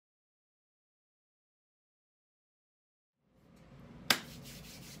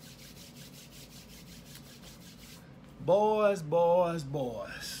Boys,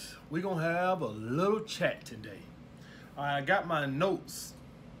 we're gonna have a little chat today. I got my notes,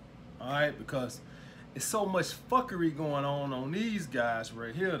 all right, because it's so much fuckery going on these guys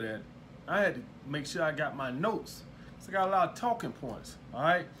right here that I had to make sure I got my notes. So I got a lot of talking points, all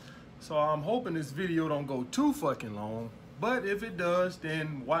right? So I'm hoping this video don't go too fucking long, but if it does,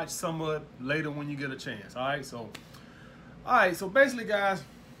 then watch some of it later when you get a chance, all right? So basically, guys,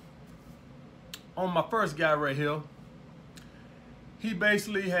 on my first guy right here, he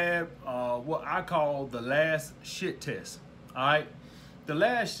basically had what I call the last shit test, all right? The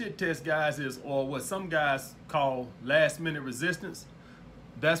last shit test, guys, is, or what some guys call last minute resistance.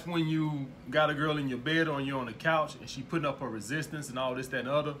 That's when you got a girl in your bed or you're on the couch and she putting up her resistance and all this, that, and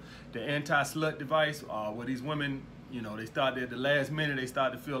the other. The anti-slut device, where these women, you know, they start at the last minute, they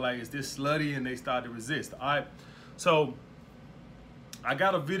start to feel like it's this slutty and they start to resist, all right? So I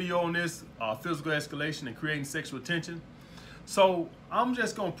got a video on this, physical escalation and creating sexual tension. So I'm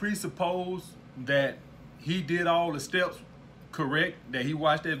just gonna presuppose that he did all the steps correct, that he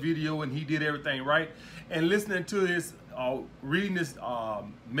watched that video and he did everything right. And listening to his, reading this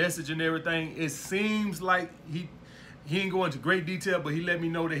message and everything, it seems like he ain't go into great detail, but he let me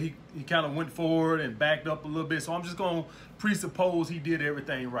know that he kind of went forward and backed up a little bit. So I'm just gonna presuppose he did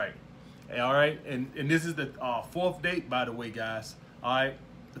everything right. All right, and this is the fourth date, by the way, guys. All right,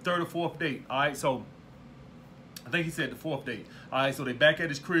 the third or fourth date. All right, so I think he said the fourth date. All right, so they back at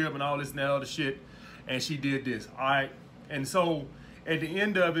his crib and all this and that other shit, and she did this. All right, and so at the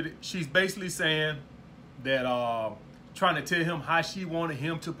end of it, she's basically saying that trying to tell him how she wanted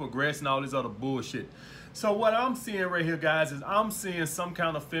him to progress and all this other bullshit. So what I'm seeing right here, guys, is I'm seeing some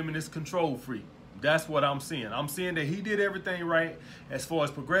kind of feminist control freak. That's what I'm seeing. I'm seeing that he did everything right as far as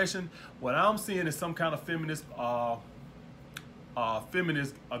progression. What I'm seeing is some kind of feminist, a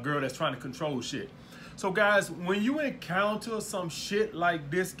girl that's trying to control shit. So guys, when you encounter some shit like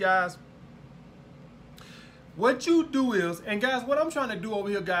this, guys, what you do is, and guys, what I'm trying to do over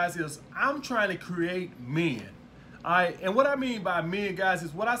here, guys, is I'm trying to create men. All right, and what I mean by men, guys,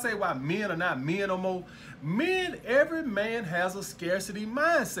 is what I say why men are not men no more. Men, every man has a scarcity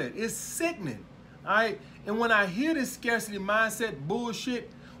mindset. It's sickening. All right, and when I hear this scarcity mindset bullshit,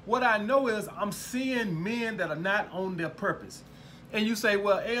 what I know is I'm seeing men that are not on their purpose. And you say,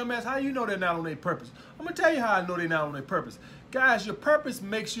 well, AMS, how you know they're not on their purpose? I'm gonna tell you how I know they're not on their purpose. Guys, your purpose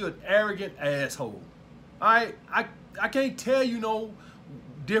makes you an arrogant asshole. All right, I can't tell you no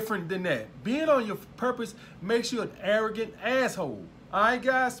different than that. Being on your purpose makes you an arrogant asshole. All right,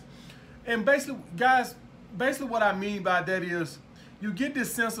 guys? And basically, guys, what I mean by that is you get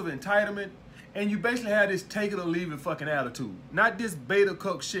this sense of entitlement and you basically have this take it or leave it fucking attitude. Not this beta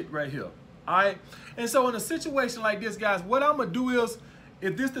cuck shit right here. All right? And so in a situation like this, guys, what I'm going to do is,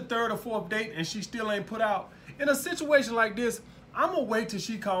 if this the third or fourth date and she still ain't put out, in a situation like this, I'm going to wait till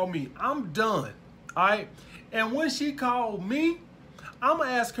she call me. I'm done. All right? And when she called me, I'm going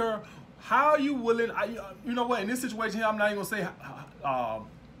to ask her, how are you willing, you know what, in this situation here, I'm not even going to say, how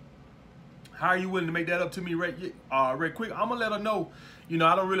are you willing to make that up to me right quick? I'm going to let her know, you know,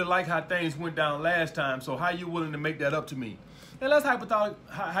 I don't really like how things went down last time, so how are you willing to make that up to me? And let's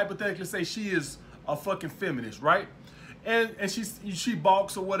hypothetically say she is a fucking feminist, right? And she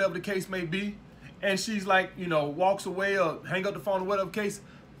balks or whatever the case may be, and she's like, you know, walks away or hang up the phone or whatever the case.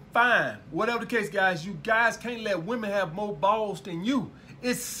 Fine, whatever the case, guys, you guys can't let women have more balls than you.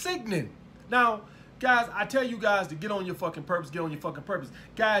 It's sickening. Now, guys, I tell you guys to get on your fucking purpose, get on your fucking purpose.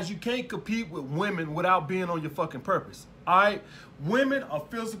 Guys, you can't compete with women without being on your fucking purpose, all right? Women are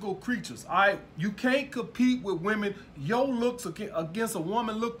physical creatures, all right? You can't compete with women. Your looks against a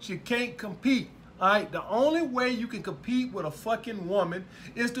woman looks, you can't compete, all right? The only way you can compete with a fucking woman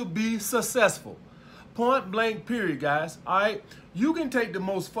is to be successful. Point blank period, guys, all right? You can take the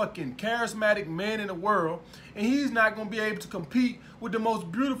most fucking charismatic man in the world and he's not going to be able to compete with the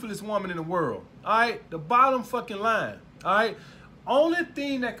most beautifulest woman in the world, all right? The bottom fucking line, all right? Only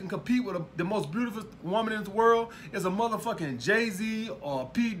thing that can compete with the most beautiful woman in the world is a motherfucking Jay-Z or a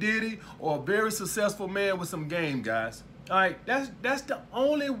P. Diddy or a very successful man with some game, guys, all right? That's the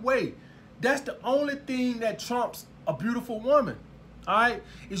only way. That's the only thing that trumps a beautiful woman. All right,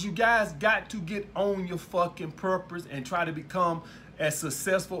 is you guys got to get on your fucking purpose and try to become as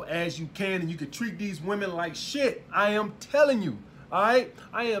successful as you can, and you can treat these women like shit. I am telling you, all right?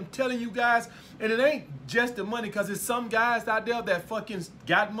 I am telling you guys, and it ain't just the money, because there's some guys out there that fucking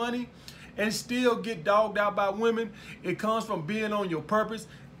got money and still get dogged out by women. It comes from being on your purpose,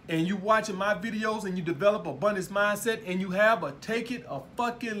 and you watching my videos and you develop abundance mindset and you have a take it or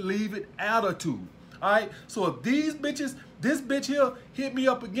fucking leave it attitude. All right, so if these bitches, this bitch here hit me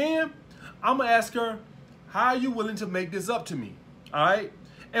up again, I'm gonna ask her, how are you willing to make this up to me? All right.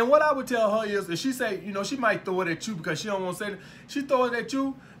 And what I would tell her is, if she say, you know, she might throw it at you because she don't want to say it. She throw it at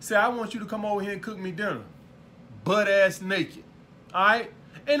you, say, I want you to come over here and cook me dinner. Butt ass naked. All right.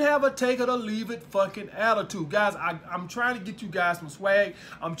 And have a take it or leave it fucking attitude. Guys, I'm trying to get you guys some swag.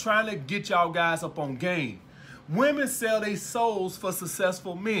 I'm trying to get y'all guys up on game. Women sell their souls for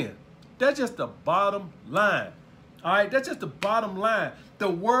successful men. That's just the bottom line. All right, that's just the bottom line. The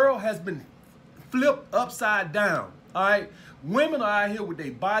world has been flipped upside down. All right, women are out here with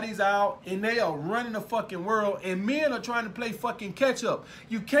their bodies out and they are running the fucking world, and men are trying to play fucking catch up.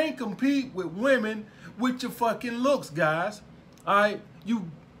 You can't compete with women with your fucking looks, guys. All right, you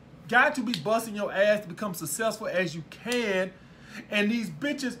got to be busting your ass to become successful as you can. And these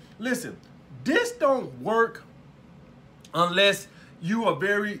bitches, listen, this don't work unless you are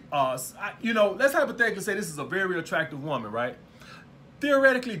very, you know, let's hypothetically say this is a very attractive woman, right?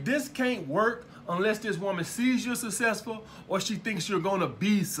 Theoretically, this can't work unless this woman sees you're successful or she thinks you're gonna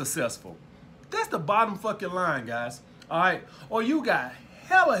be successful. That's the bottom fucking line, guys. All right? Or you got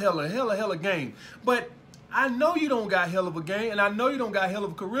hella game. But I know you don't got hell of a game, and I know you don't got hell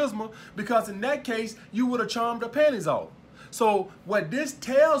of a charisma, because in that case, you would have charmed her panties off. So what this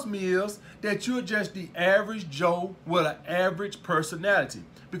tells me is that you're just the average Joe with an average personality.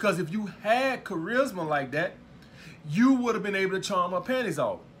 Because if you had charisma like that, you would have been able to charm her panties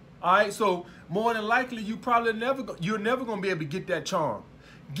off. All right, so more than likely, you're never gonna be able to get that charm.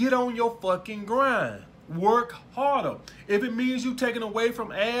 Get on your fucking grind. Work harder. If it means you taking away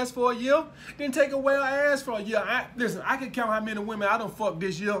from ass for a year, then take away her ass for a year. Listen, I can count how many women I done fucked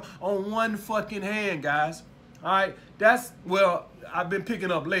this year on one fucking hand, guys. All right, that's, well, I've been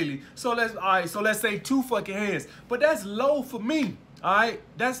picking up lately. So let's say 2 fucking hands. But that's low for me. All right,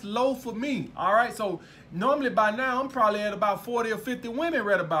 that's low for me. All right, so normally by now I'm probably at about 40 or 50 women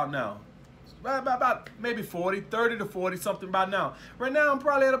right about now. About maybe 40, 30 to 40, something by now. Right now I'm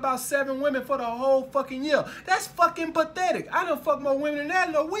probably at about 7 women for the whole fucking year. That's fucking pathetic. I done fuck more women than that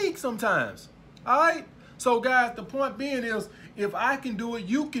in a week sometimes. All right, so guys, the point being is, if I can do it,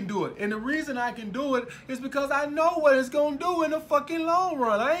 you can do it. And the reason I can do it is because I know what it's gonna do in the fucking long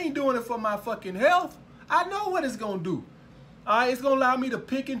run. I ain't doing it for my fucking health. I know what it's gonna do. All right, it's gonna allow me to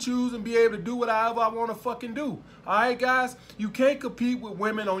pick and choose and be able to do whatever I wanna fucking do. All right, guys, you can't compete with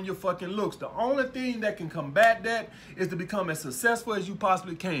women on your fucking looks. The only thing that can combat that is to become as successful as you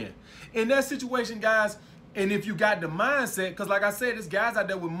possibly can. In that situation, guys, and if you got the mindset, because like I said, there's guys out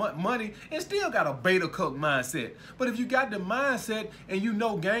there with money and still got a beta cook mindset. But if you got the mindset and you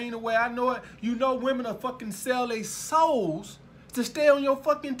know game the way I know it, you know women are fucking sell their souls to stay on your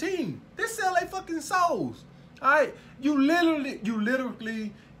fucking team. They sell their fucking souls. All right, you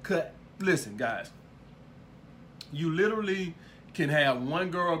literally could, listen, guys, you literally can have one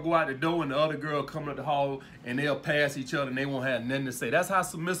girl go out the door and the other girl come up the hall, and they'll pass each other and they won't have nothing to say. That's how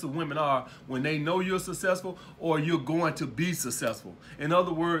submissive women are when they know you're successful or you're going to be successful. In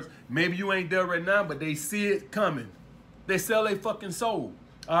other words, maybe you ain't there right now, but they see it coming. They sell their fucking soul.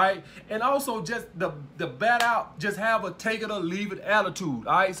 All right, and also just the bat out, just have a take it or leave it attitude.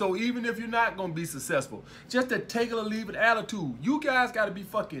 All right, so even if you're not gonna be successful, just a take it or leave it attitude. You guys got to be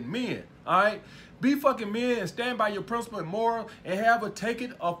fucking men. All right, be fucking men and stand by your principle and moral and have a take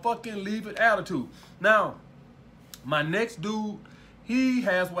it or fucking leave it attitude. Now, my next dude, he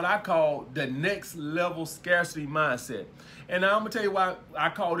has what I call the next level scarcity mindset, and now I'm gonna tell you why I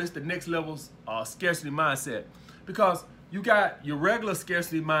call this the next level scarcity mindset, because you got your regular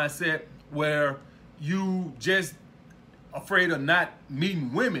scarcity mindset where you just afraid of not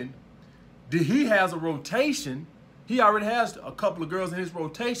meeting women. He has a rotation. He already has a couple of girls in his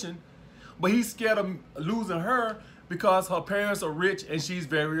rotation, but he's scared of losing her because her parents are rich and she's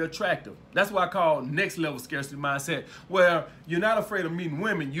very attractive. That's what I call next level scarcity mindset, where you're not afraid of meeting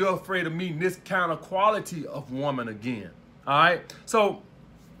women. You're afraid of meeting this kind of quality of woman again. All right? So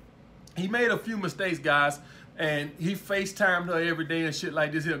he made a few mistakes, guys. And he FaceTimed her every day and shit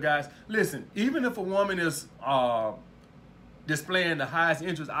like this here, guys. Listen, even if a woman is displaying the highest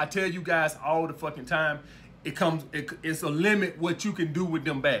interest, I tell you guys all the fucking time, it's a limit what you can do with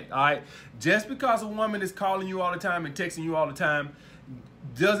them back, all right? Just because a woman is calling you all the time and texting you all the time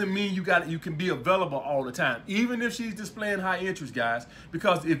doesn't mean you can be available all the time, even if she's displaying high interest, guys.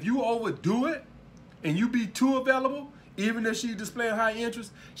 Because if you overdo it and you be too available, even if she's displaying high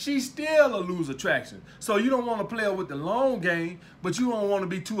interest, she's still a lose attraction. So you don't want to play her with the long game, but you don't want to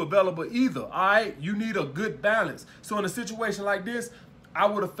be too available either, all right? You need a good balance. So in a situation like this, I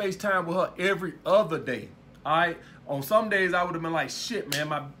would have FaceTime with her every other day, all right? On some days, I would have been like, shit, man,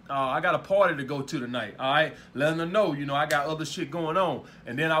 I got a party to go to tonight, all right? Letting her know, you know, I got other shit going on.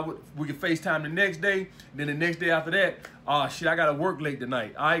 And then we could FaceTime the next day. Then the next day after that, shit, I got to work late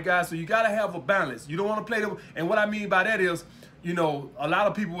tonight. All right, guys? So you got to have a balance. You don't want to play them. And what I mean by that is, you know, a lot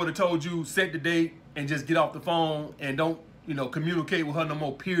of people would have told you, set the date and just get off the phone and don't, you know, communicate with her no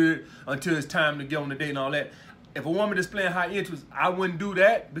more, period, until it's time to get on the date and all that. If a woman is playing high interest, I wouldn't do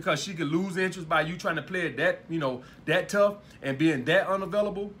that because she could lose interest by you trying to play it that, you know, that tough and being that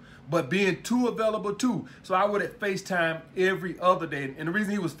unavailable, but being too available too. So I would FaceTime every other day. And the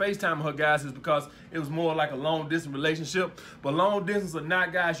reason he was FaceTiming her, guys, is because it was more like a long distance relationship. But long distance or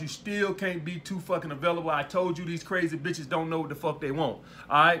not, guys, you still can't be too fucking available. I told you these crazy bitches don't know what the fuck they want.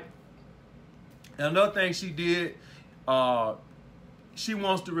 All right. And another thing she did, she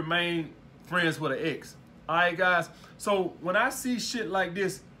wants to remain friends with her ex. All right, guys. So when I see shit like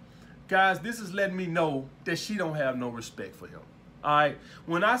this, guys, this is letting me know that she don't have no respect for him. All right.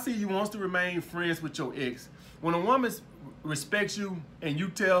 When I see you wants to remain friends with your ex, when a woman respects you and you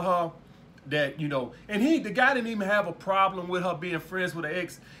tell her that, you know, and the guy didn't even have a problem with her being friends with her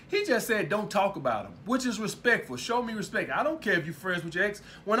ex. He just said, don't talk about him, which is respectful. Show me respect. I don't care if you're friends with your ex.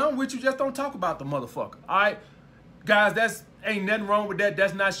 When I'm with you, just don't talk about the motherfucker. All right. Guys, ain't nothing wrong with that.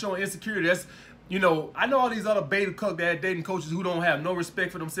 That's not showing insecurity. That's, you know, I know all these other beta dating coaches who don't have no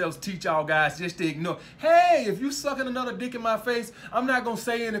respect for themselves teach y'all guys just to ignore. Hey, if you sucking another dick in my face, I'm not going to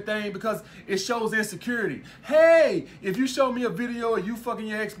say anything because it shows insecurity. Hey, if you show me a video of you fucking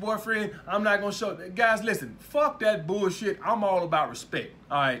your ex-boyfriend, I'm not going to show. Guys, listen, fuck that bullshit. I'm all about respect.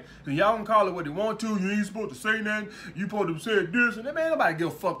 All right, so y'all can call it what they want to. You ain't supposed to say nothing. You supposed to say this and that. Man, nobody give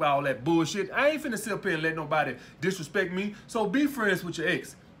a fuck about all that bullshit. I ain't finna sit up here and let nobody disrespect me. So be friends with your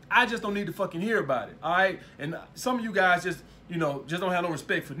ex. I just don't need to fucking hear about it, all right? And some of you guys just, you know, just don't have no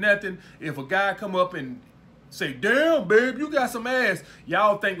respect for nothing. If a guy come up and say, damn, babe, you got some ass,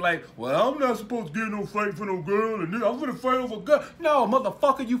 y'all think like, well, I'm not supposed to get no fight for no girl, and I'm gonna fight over a girl. No,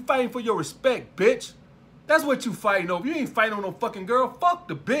 motherfucker, you fighting for your respect, bitch. That's what you fighting over. You ain't fighting on no fucking girl. Fuck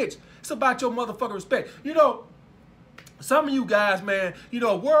the bitch. It's about your motherfucking respect. You know, some of you guys, man, you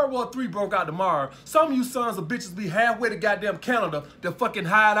know, World War III broke out tomorrow. Some of you sons of bitches be halfway to goddamn Canada to fucking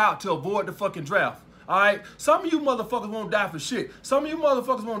hide out to avoid the fucking draft. All right? Some of you motherfuckers won't die for shit. Some of you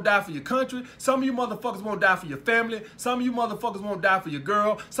motherfuckers won't die for your country. Some of you motherfuckers won't die for your family. Some of you motherfuckers won't die for your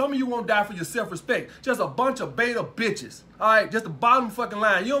girl. Some of you won't die for your self-respect. Just a bunch of beta bitches. All right? Just the bottom fucking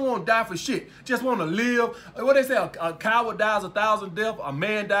line. You don't want to die for shit. Just want to live. What they say, a coward dies 1,000 deaths. A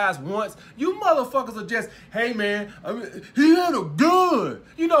man dies once. You motherfuckers are just, hey, man, he had a gun.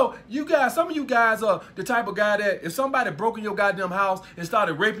 You know, you guys, some of you guys are the type of guy that if somebody broke in your goddamn house and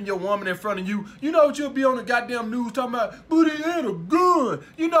started raping your woman in front of you, you know what you'll be on the goddamn news talking about, but he had a gun.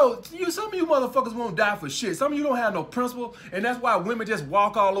 You know, some of you motherfuckers won't die for shit. Some of you don't have no principle, and that's why women just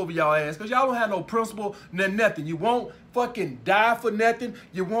walk all over y'all ass, because y'all don't have no principle, nothing. You won't fucking die for nothing.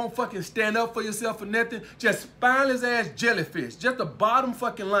 You won't fucking stand up for yourself for nothing. Just spineless ass jellyfish. Just the bottom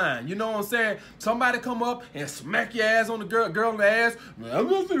fucking line. You know what I'm saying? Somebody come up and smack your ass on the girl in the ass. Man, I'm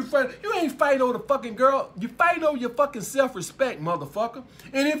not finna fight. You ain't fighting over the fucking girl. You fighting over your fucking self-respect, motherfucker.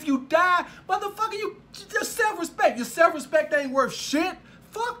 And if you die, motherfucker, your self-respect. Your self-respect ain't worth shit.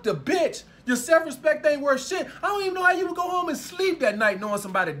 Fuck the bitch. Your self-respect ain't worth shit. I don't even know how you would go home and sleep that night knowing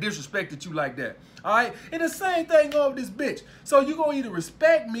somebody disrespected you like that. All right? And the same thing going with this bitch. So you going to either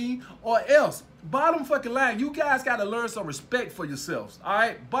respect me or else. Bottom fucking line. You guys got to learn some respect for yourselves. All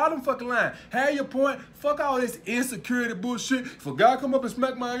right? Bottom fucking line. Have your point. Fuck all this insecurity bullshit. If a guy come up and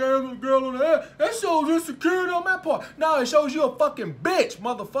smack my girl on the head, that shows insecurity on my part. No, it shows you a fucking bitch,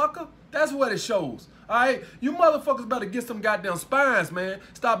 motherfucker. That's what it shows. All right? You motherfuckers better get some goddamn spines, man.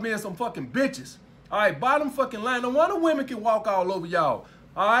 Stop being some fucking bitches. All right? Bottom fucking line. No wonder women can walk all over y'all.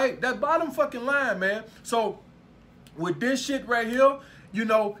 All right? That bottom fucking line, man. So, with this shit right here, you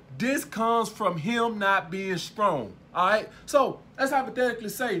know, this comes from him not being strong. All right? So, let's hypothetically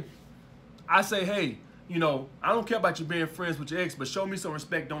say, I say, hey, you know, I don't care about you being friends with your ex, but show me some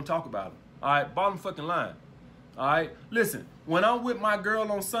respect. Don't talk about him. All right? Bottom fucking line. All right? Listen, when I'm with my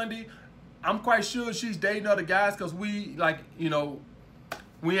girl on Sunday, I'm quite sure she's dating other guys because we, like, you know,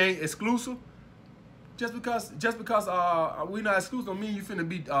 we ain't exclusive. Just because we not exclusive don't mean you finna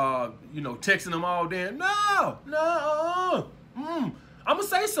be, you know, texting them all day. No. I'm gonna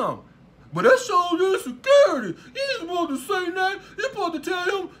say something. But that shows insecurity. You ain't supposed to say that. You're supposed to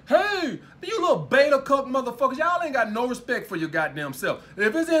tell him, hey, you little beta cuck motherfuckers, y'all ain't got no respect for your goddamn self.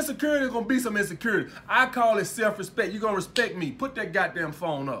 If it's insecurity, it's gonna be some insecurity. I call it self-respect. You're gonna respect me. Put that goddamn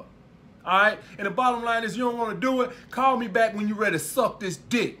phone up. All right? And the bottom line is you don't want to do it, call me back when you're ready to suck this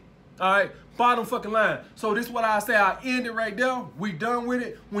dick. All right, bottom fucking line. So this is what I say. I end it right there. We done with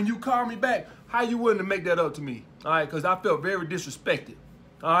it. When you call me back, how you willing to make that up to me? All right, because I felt very disrespected.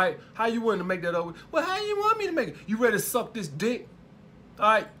 All right, how you willing to make that up? Well, how you want me to make it? You ready to suck this dick? All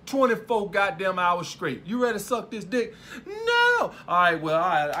right, 24 goddamn hours straight. You ready to suck this dick? No. All right, well, all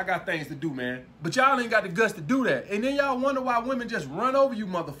right, I got things to do, man. But y'all ain't got the guts to do that. And then y'all wonder why women just run over you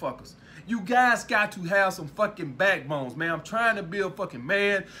motherfuckers. You guys got to have some fucking backbones, man. I'm trying to be a fucking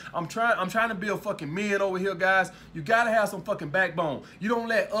man. I'm trying to be a fucking man over here, guys. You gotta have some fucking backbone. You don't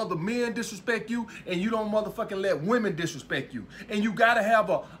let other men disrespect you, and you don't motherfucking let women disrespect you. And you gotta have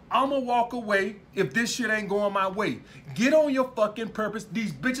a I'ma walk away if this shit ain't going my way. Get on your fucking purpose.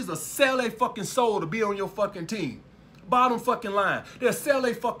 These bitches will sell their fucking soul to be on your fucking team. Bottom fucking line. They'll sell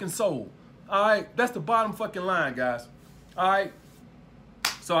their fucking soul. All right, that's the bottom fucking line, guys. All right.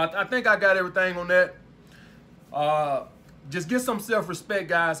 So I think I got everything on that. Just get some self-respect,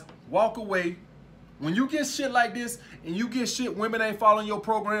 guys. Walk away. When you get shit like this and you get shit, women ain't following your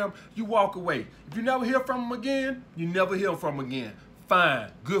program, you walk away. If you never hear from them again, you never hear from them again.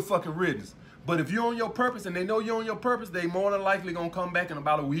 Fine. Good fucking riddance. But if you're on your purpose and they know you're on your purpose, they more than likely gonna come back in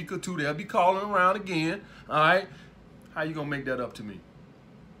about a week or two. They'll be calling around again. All right? How you gonna make that up to me?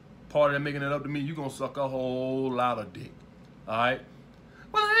 Part of that making it up to me, you gonna suck a whole lot of dick. All right?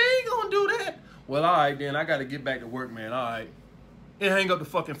 Well, I ain't gonna do that. Well, all right, then. I got to get back to work, man. All right. And hang up the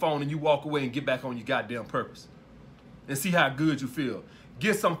fucking phone and you walk away and get back on your goddamn purpose. And see how good you feel.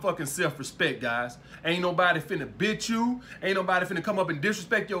 Get some fucking self-respect, guys. Ain't nobody finna bitch you. Ain't nobody finna come up and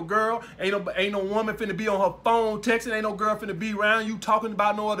disrespect your girl. Ain't no woman finna be on her phone texting. Ain't no girl finna be around you talking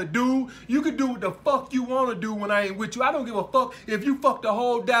about no other dude. You can do what the fuck you wanna do when I ain't with you. I don't give a fuck if you fuck the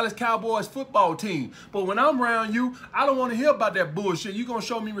whole Dallas Cowboys football team. But when I'm around you, I don't wanna hear about that bullshit. You gonna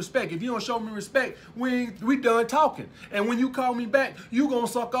show me respect. If you don't show me respect, we done talking. And when you call me back, you gonna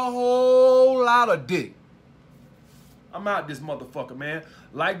suck a whole lot of dick. I'm out this motherfucker, man.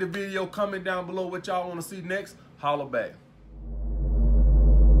 Like the video, comment down below what y'all want to see next. Holla back.